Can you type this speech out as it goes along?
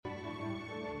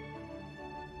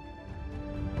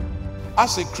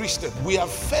as a Christian, we are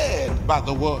fed by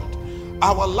the word.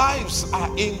 Our lives are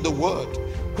in the word.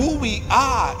 Who we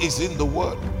are is in the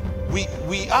word.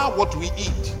 We are what we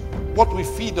eat, what we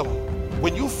feed on.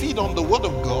 When you feed on the word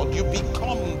of God, you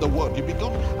become the word. You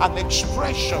become an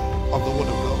expression of the word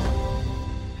of God.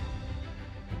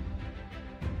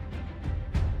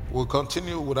 We'll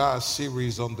continue with our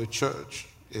series on the church.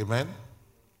 Amen.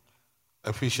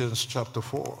 Ephesians chapter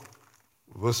 4,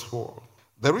 verse 4.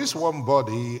 There is one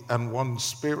body and one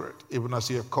spirit, even as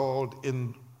ye are called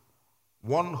in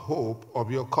one hope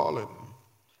of your calling.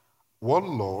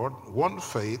 One Lord, one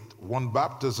faith, one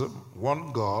baptism,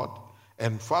 one God,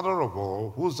 and Father of all,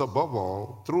 who is above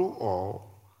all, through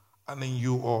all, and in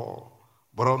you all.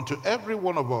 But unto every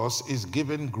one of us is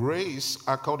given grace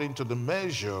according to the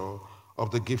measure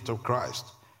of the gift of Christ.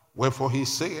 Wherefore he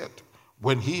said,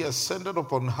 when he ascended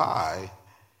upon high,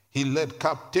 he led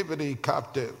captivity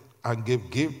captive, and gave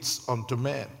gifts unto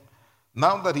men.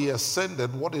 Now that he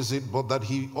ascended, what is it but that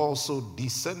he also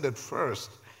descended first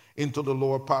into the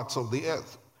lower parts of the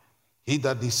earth? He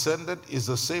that descended is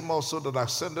the same also that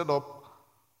ascended up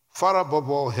far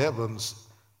above all heavens,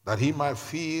 that he might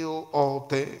fill all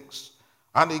things.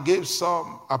 And he gave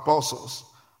some apostles,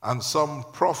 and some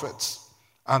prophets,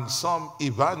 and some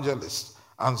evangelists,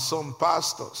 and some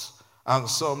pastors, and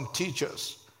some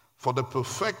teachers, for the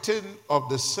perfecting of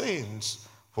the saints,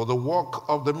 for the work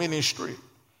of the ministry,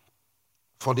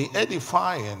 for the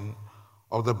edifying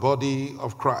of the body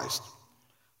of Christ,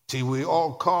 till we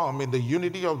all come in the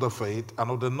unity of the faith and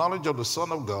of the knowledge of the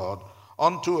Son of God,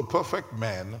 unto a perfect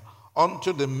man,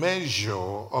 unto the measure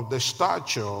of the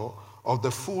stature of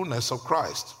the fullness of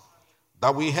Christ,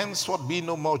 that we henceforth be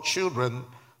no more children,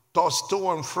 tossed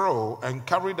to and fro, and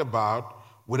carried about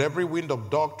with every wind of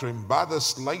doctrine by the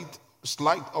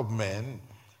sleight of men,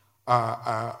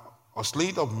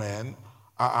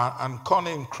 and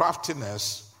cunning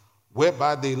craftiness,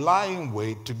 whereby they lie in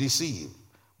wait to deceive.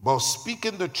 But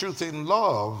speaking the truth in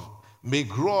love, may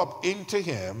grow up into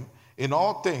him in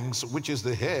all things, which is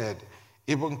the head,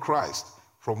 even Christ,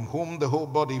 from whom the whole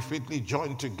body fitly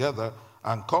joined together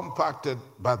and compacted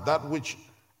by that which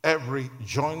every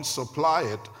joint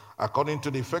supplieth, according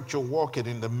to the effectual working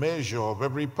in the measure of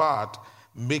every part,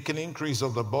 making increase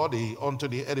of the body unto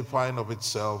the edifying of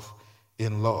itself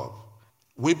in love.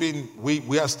 We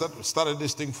have started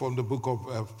this thing from the book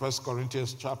of 1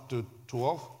 Corinthians chapter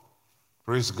 12,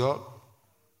 praise God,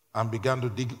 and began to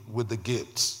deal with the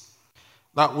gifts.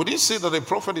 Now, we did say that a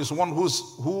prophet is one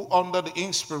who under the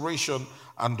inspiration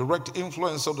and direct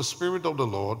influence of the Spirit of the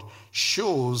Lord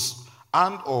shows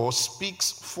and or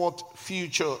speaks forth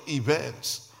future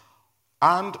events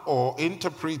and or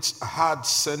interprets hard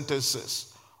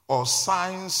sentences or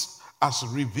signs as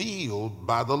revealed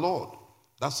by the Lord.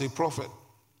 That's a prophet.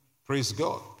 Praise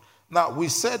God. Now, we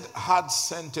said hard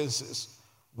sentences.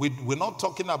 We're not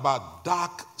talking about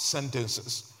dark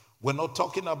sentences. We're not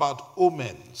talking about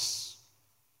omens.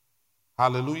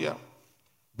 Hallelujah.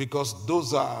 Because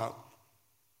those are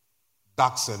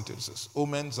dark sentences.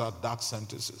 Omens are dark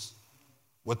sentences.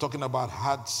 We're talking about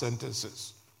hard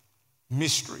sentences.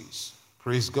 Mysteries.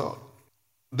 Praise God.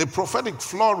 The prophetic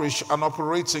flourish and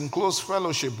operates in close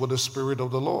fellowship with the Spirit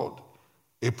of the Lord.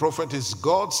 A prophet is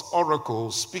God's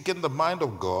oracle, speaking the mind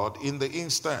of God in the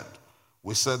instant.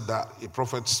 We said that a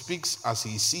prophet speaks as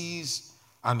he sees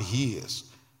and hears.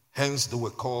 Hence they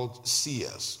were called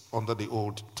seers under the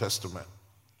Old Testament.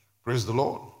 Praise the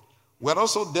Lord. We had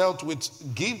also dealt with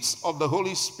gifts of the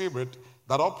Holy Spirit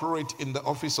that operate in the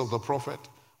office of the prophet.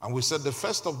 And we said the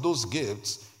first of those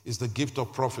gifts is the gift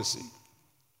of prophecy.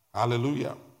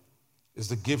 Hallelujah. It's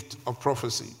the gift of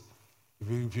prophecy.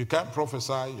 If you can't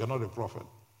prophesy, you're not a prophet.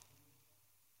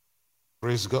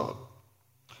 Praise God.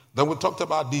 Then we talked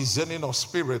about discerning of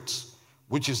spirits,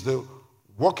 which is the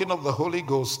working of the Holy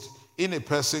Ghost in a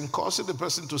person, causing the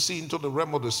person to see into the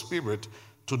realm of the Spirit,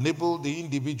 to enable the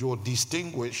individual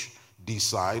distinguish,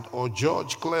 decide, or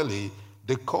judge clearly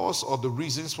the cause or the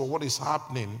reasons for what is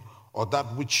happening or that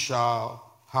which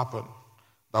shall happen.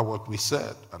 That's what we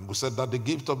said. And we said that the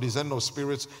gift of discerning of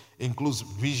spirits includes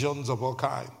visions of all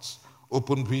kinds.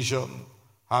 Open vision,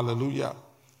 hallelujah,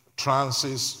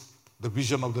 trances, the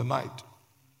vision of the night.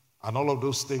 And all of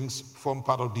those things form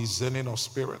part of discerning of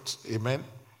spirits. Amen.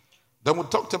 Then we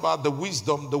talked about the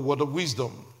wisdom, the word of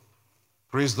wisdom.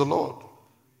 Praise the Lord.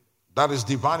 That is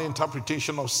divine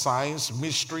interpretation of signs,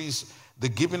 mysteries, the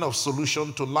giving of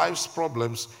solution to life's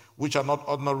problems which are not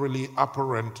ordinarily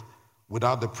apparent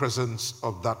without the presence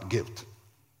of that gift.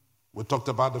 We talked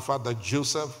about the fact that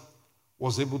Joseph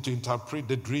was able to interpret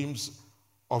the dreams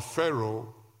of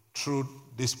Pharaoh through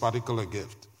this particular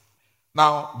gift.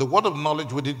 Now, the word of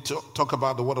knowledge, we did talk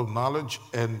about the word of knowledge,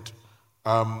 and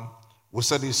we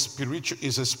said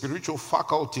is a spiritual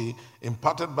faculty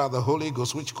imparted by the Holy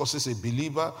Ghost, which causes a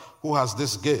believer who has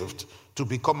this gift to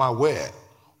become aware,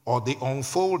 or the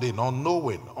unfolding, or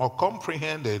knowing, or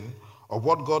comprehending of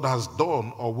what God has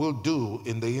done or will do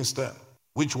in the instant,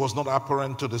 which was not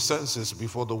apparent to the senses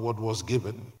before the word was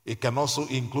given. It can also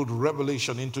include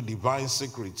revelation into divine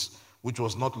secrets, which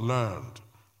was not learned,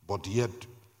 but yet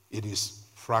it is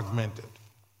fragmented,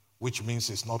 which means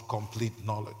it's not complete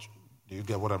knowledge. Do you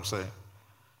get what I'm saying?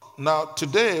 Now,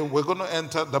 today we're going to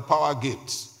enter the power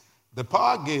gifts. The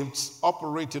power gifts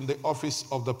operate in the office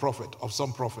of the prophet, of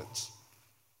some prophets.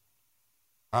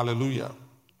 Hallelujah.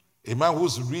 A man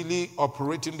who's really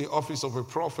operating the office of a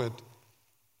prophet,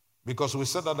 because we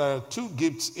said that there are two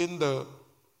gifts in the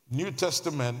New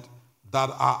Testament that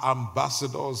are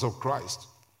ambassadors of Christ: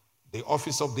 the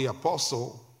office of the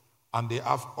apostle and the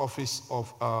office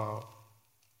of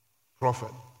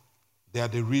prophet. They are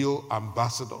the real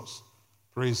ambassadors.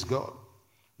 Praise God.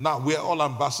 Now, we are all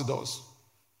ambassadors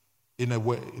in a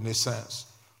way, in a sense,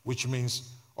 which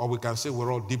means, or we can say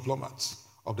we're all diplomats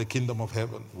of the kingdom of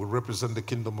heaven. We represent the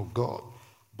kingdom of God.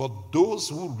 But those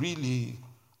who really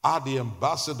are the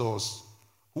ambassadors,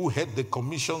 who head the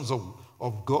commissions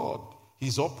of God,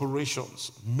 his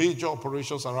operations, major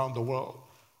operations around the world,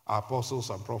 are apostles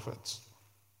and prophets.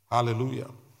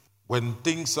 Hallelujah. When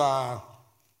things are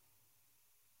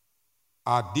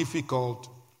difficult,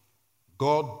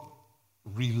 God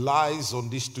relies on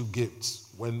these two gifts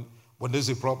when there's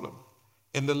a problem.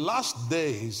 In the last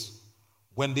days,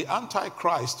 when the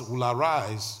Antichrist will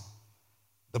arise,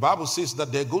 the Bible says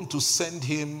that they're going to send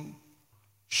him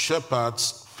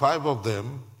shepherds, 5 of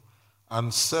them,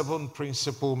 and 7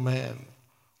 principal men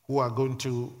who are going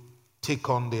to take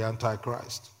on the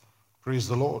Antichrist. Praise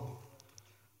the Lord.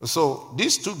 So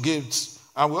these two gifts,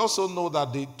 and we also know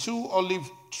that the 2 olive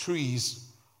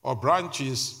trees or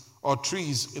branches or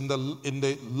trees in the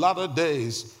latter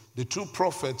days, the 2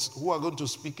 prophets who are going to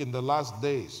speak in the last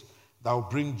days, that will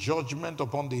bring judgment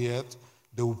upon the earth,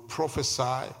 they will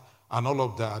prophesy and all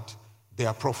of that, they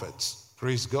are prophets.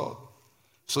 Praise God.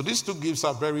 So these 2 gifts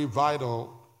are very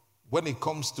vital when it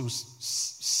comes to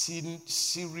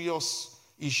serious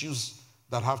issues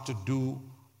that have to do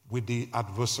with the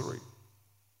adversary.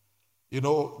 You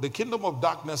know, the kingdom of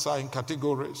darkness are in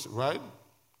categories, right?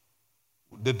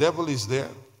 The devil is there.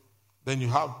 Then you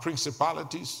have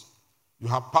principalities, you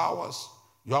have powers,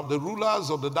 you have the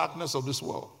rulers of the darkness of this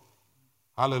world.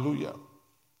 Hallelujah.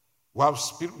 We have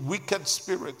wicked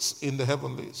spirits in the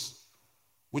heavenlies,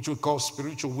 which we call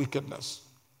spiritual wickedness.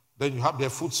 Then you have their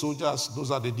foot soldiers, those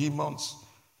are the demons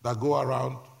that go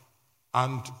around.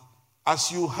 And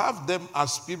as you have them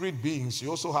as spirit beings, you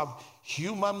also have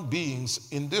human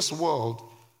beings in this world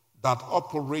that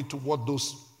operate what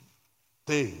those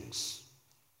things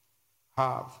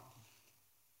have.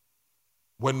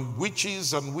 When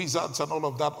witches and wizards and all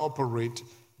of that operate,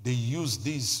 they use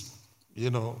these,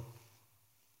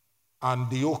 and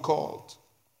the occult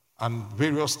and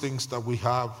various things that we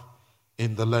have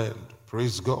in the land.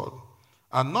 Praise God.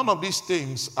 And none of these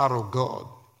things are of God.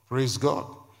 Praise God.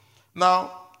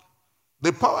 Now,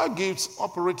 the power gifts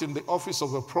operate in the office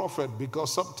of a prophet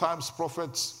because sometimes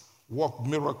prophets work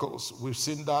miracles. We've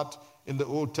seen that in the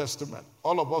Old Testament.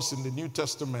 All of us in the New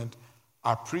Testament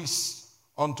are priests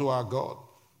unto our God.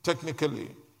 Technically,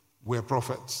 we're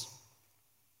prophets.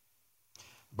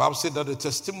 The Bible said that the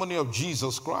testimony of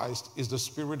Jesus Christ is the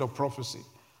spirit of prophecy.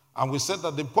 And we said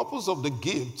that the purpose of the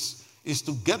gifts is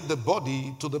to get the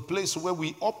body to the place where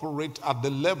we operate at the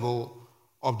level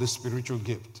of the spiritual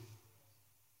gift.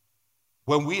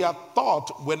 When we are taught,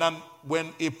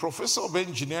 when a professor of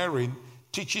engineering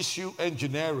teaches you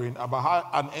engineering about how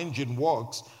an engine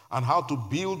works and how to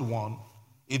build one,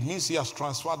 it means he has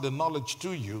transferred the knowledge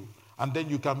to you, and then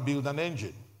you can build an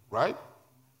engine, right?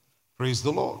 Praise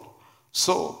the Lord.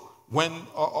 So when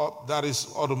that is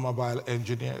automobile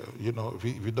engineer, if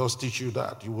he does teach you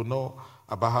that, you will know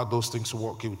about how those things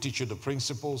work. He will teach you the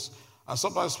principles. And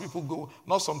sometimes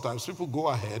people go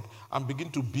ahead and begin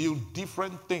to build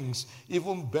different things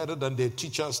even better than their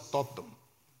teachers taught them.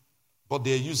 But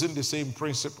they're using the same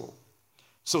principle.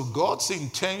 So God's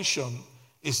intention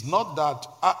is not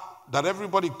that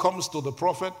everybody comes to the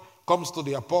prophet, comes to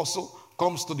the apostle,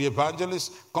 comes to the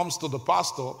evangelist, comes to the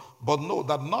pastor, but no,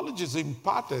 that knowledge is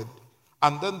imparted,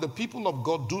 and then the people of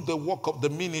God do the work of the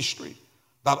ministry,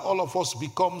 that all of us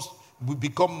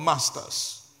become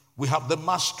masters. We have the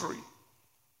mastery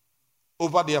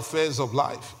over the affairs of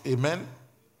life. Amen.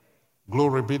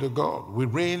 Glory be to God. We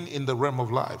reign in the realm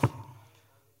of life.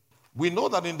 We know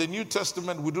that in the New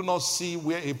Testament, we do not see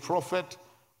where a prophet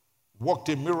worked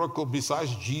a miracle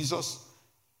besides Jesus.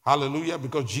 Hallelujah,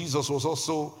 because Jesus was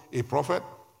also a prophet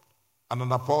and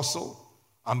an apostle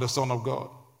and the Son of God.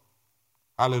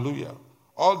 Hallelujah.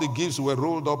 All the gifts were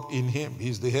rolled up in him.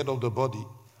 He's the head of the body.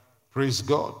 Praise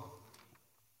God.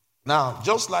 Now,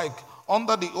 just like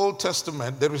under the Old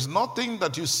Testament, there is nothing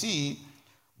that you see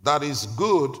that is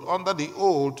good under the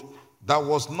Old that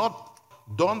was not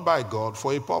done by God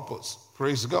for a purpose.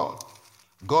 Praise God.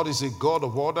 God is a God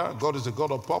of order. God is a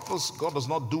God of purpose. God does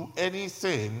not do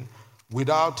anything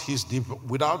without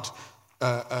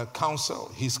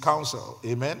counsel, his counsel.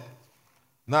 Amen.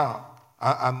 Now,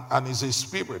 and he's a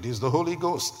spirit. He's the Holy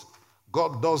Ghost.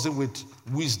 God does it with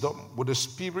wisdom, with the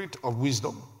spirit of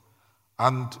wisdom.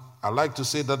 And I like to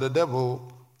say that the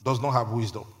devil does not have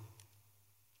wisdom.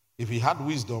 If he had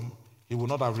wisdom, he would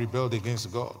not have rebelled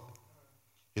against God.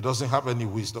 He doesn't have any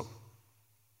wisdom.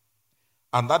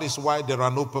 And that is why there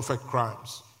are no perfect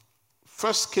crimes.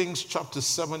 1 Kings chapter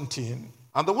 17.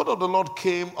 And the word of the Lord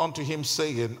came unto him,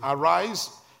 saying, Arise,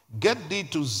 get thee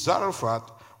to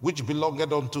Zarephath, which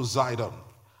belongeth unto Zidon,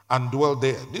 and dwell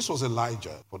there. This was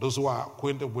Elijah. For those who are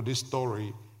acquainted with this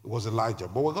story, it was Elijah.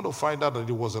 But we're going to find out that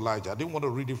it was Elijah. I didn't want to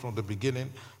read it from the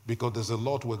beginning because there's a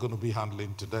lot we're going to be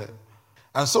handling today.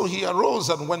 And so he arose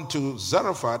and went to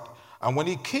Zarephath. And when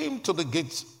he came to the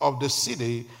gates of the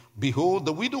city, behold,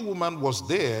 the widow woman was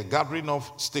there gathering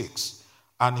of sticks.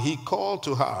 And he called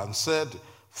to her and said,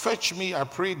 Fetch me, I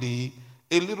pray thee,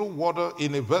 a little water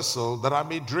in a vessel that I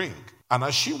may drink. And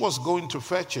as she was going to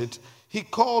fetch it, he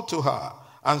called to her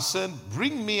and said,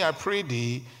 Bring me, I pray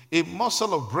thee, a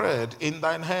morsel of bread in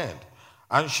thine hand.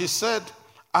 And she said,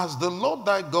 As the Lord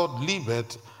thy God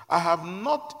liveth, I have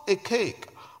not a cake,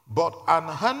 but an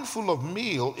handful of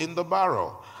meal in the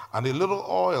barrel, and a little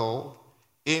oil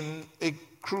in a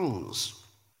cruse.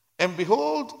 And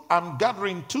behold, I'm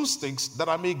gathering 2 sticks, that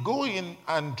I may go in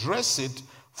and dress it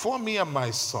for me and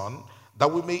my son,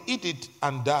 that we may eat it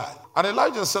and die. And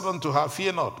Elijah said unto her,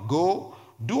 Fear not, go,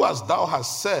 do as thou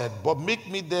hast said, but make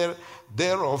me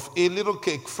thereof a little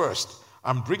cake first,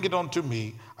 and bring it unto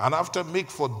me, and after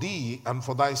make for thee and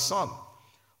for thy son.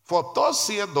 For thus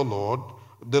saith the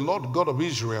Lord God of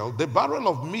Israel, the barrel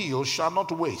of meal shall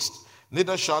not waste,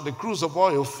 neither shall the cruse of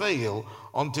oil fail,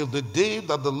 until the day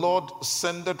that the Lord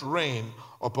sendeth rain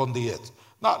upon the earth.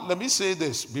 Now, let me say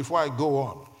this before I go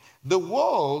on. The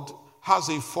world has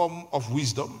a form of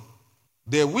wisdom.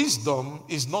 Their wisdom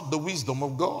is not the wisdom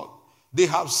of God. They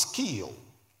have skill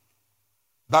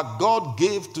that God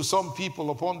gave to some people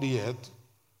upon the earth,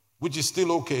 which is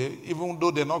still okay, even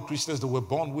though they're not Christians, they were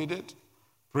born with it.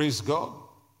 Praise God.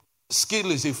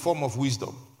 Skill is a form of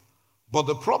wisdom. But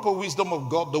the proper wisdom of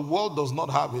God, the world does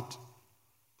not have it.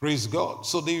 Praise God.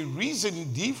 So they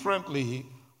reason differently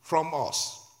from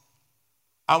us.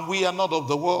 And we are not of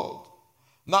the world.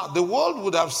 Now, the world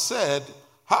would have said,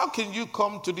 how can you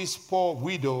come to this poor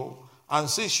widow and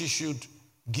say she should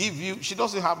give you, she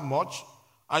doesn't have much,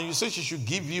 and you say she should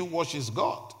give you what she's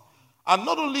got. And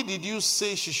not only did you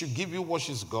say she should give you what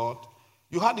she's got,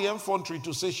 you had the effrontery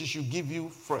to say she should give you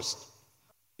first.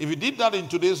 If you did that in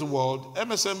today's world,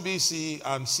 MSNBC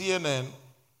and CNN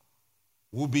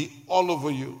will be all over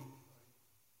you.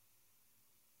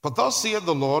 For thus saith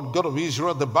the Lord God of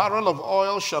Israel, the barrel of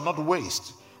oil shall not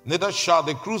waste, neither shall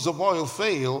the cruse of oil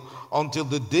fail, until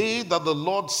the day that the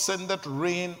Lord sendeth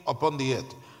rain upon the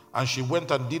earth. And she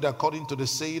went and did according to the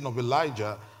saying of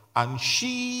Elijah, and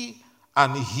she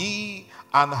and he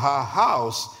and her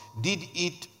house did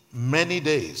eat many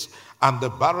days. And the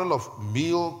barrel of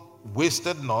meal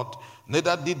wasted not,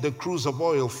 neither did the cruse of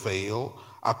oil fail,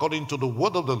 according to the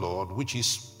word of the Lord, which he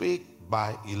spake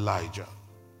by Elijah.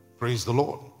 Praise the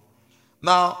Lord.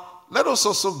 Now, let us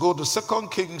also go to 2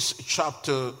 Kings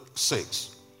chapter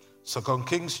 6. 2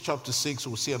 Kings chapter 6,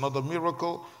 we'll see another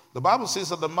miracle. The Bible says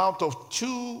that the mouth of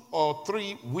 2 or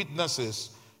 3 witnesses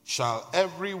shall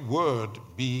every word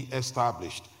be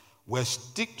established. We're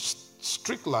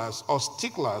sticklers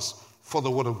for the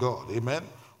word of God. Amen.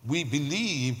 We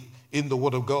believe in the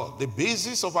word of God. The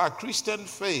basis of our Christian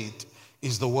faith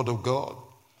is the word of God.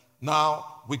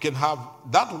 Now, we can have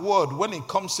that word, when it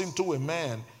comes into a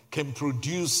man, can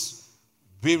produce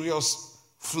various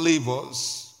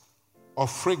flavors or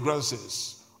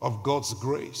fragrances of God's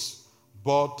grace.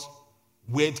 But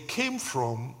where it came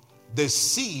from, the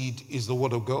seed is the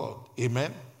word of God.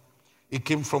 Amen. It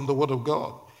came from the word of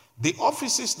God. The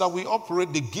offices that we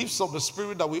operate, the gifts of the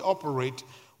Spirit that we operate,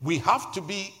 we have to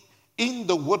be in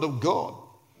the word of God.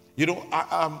 You know,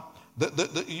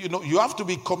 you have to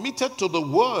be committed to the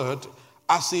word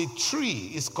as a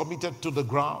tree is committed to the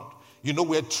ground. You know,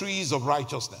 we're trees of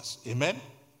righteousness. Amen?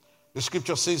 The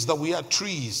scripture says that we are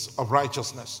trees of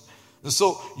righteousness. And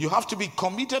so you have to be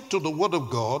committed to the word of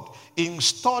God in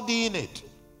studying it,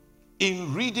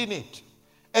 in reading it,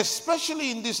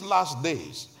 especially in these last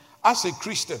days. As a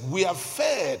Christian, we are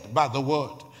fed by the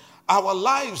word. Our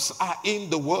lives are in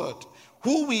the word.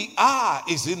 Who we are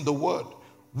is in the word.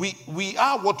 We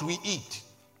are what we eat,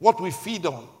 what we feed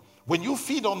on. When you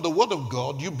feed on the word of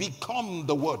God, you become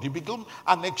the word. You become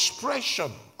an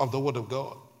expression of the word of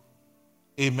God.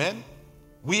 Amen.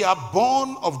 We are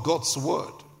born of God's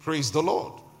word. Praise the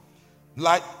Lord.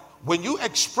 Like when you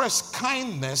express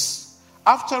kindness,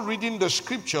 after reading the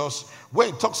scriptures where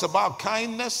it talks about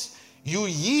kindness, you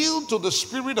yield to the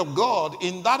Spirit of God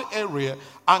in that area,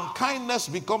 and kindness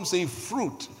becomes a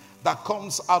fruit that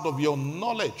comes out of your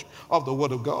knowledge of the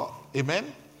word of God.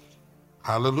 Amen.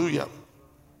 Hallelujah.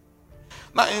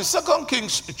 Now in 2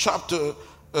 Kings chapter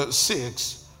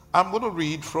 6, I'm going to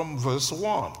read from verse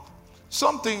 1.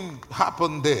 Something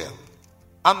happened there.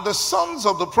 And the sons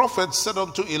of the prophets said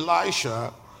unto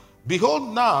Elisha,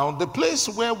 Behold now, the place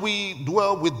where we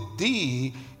dwell with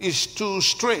thee is too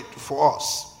strait for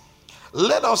us.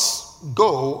 Let us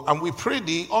go, and we pray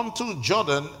thee, unto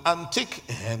Jordan, and take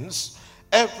hence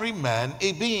every man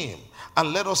a beam,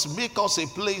 and let us make us a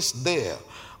place there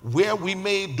where we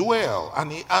may dwell.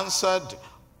 And he answered,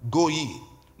 Go ye.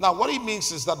 Now what he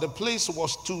means is that the place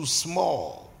was too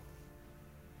small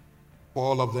for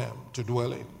all of them to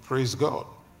dwell in. Praise God.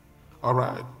 All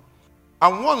right.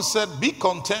 And one said, Be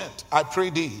content, I pray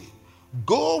thee.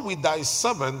 Go with thy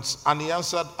servants. And he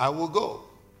answered, I will go.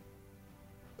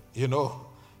 You know,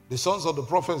 the sons of the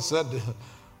prophet said,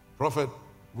 Prophet,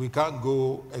 we can't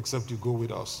go except you go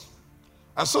with us.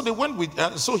 And so he went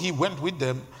with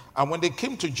them. And when they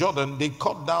came to Jordan, they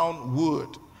cut down wood.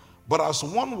 But as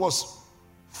one was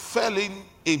felling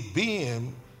a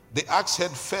beam, the axe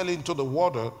head fell into the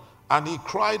water, and he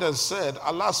cried and said,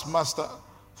 Alas, master,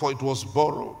 for it was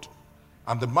borrowed.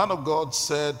 And the man of God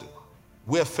said,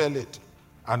 Where fell it?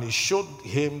 And he showed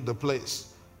him the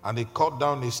place. And he cut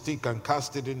down a stick and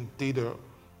cast it in thither,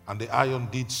 and the iron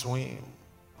did swim.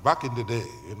 Back in the day,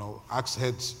 you know, axe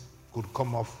heads could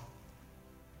come off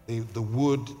the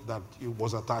wood that it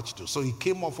was attached to. So he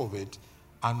came off of it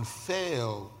and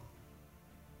fell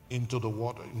into the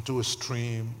water, into a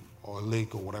stream or a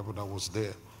lake or whatever that was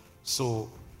there. So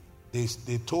they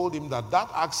told him that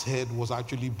axe head was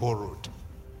actually borrowed.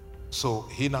 So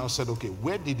he now said, okay,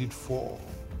 where did it fall?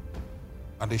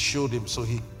 And they showed him. So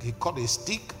he caught a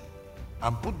stick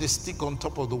and put the stick on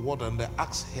top of the water, and the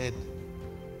axe head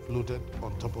floated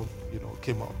on top of,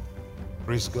 came up.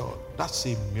 Praise God. That's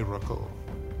a miracle.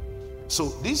 So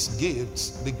these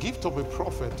gifts, the gift of a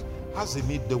prophet has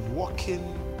in it the working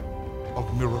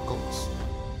of miracles.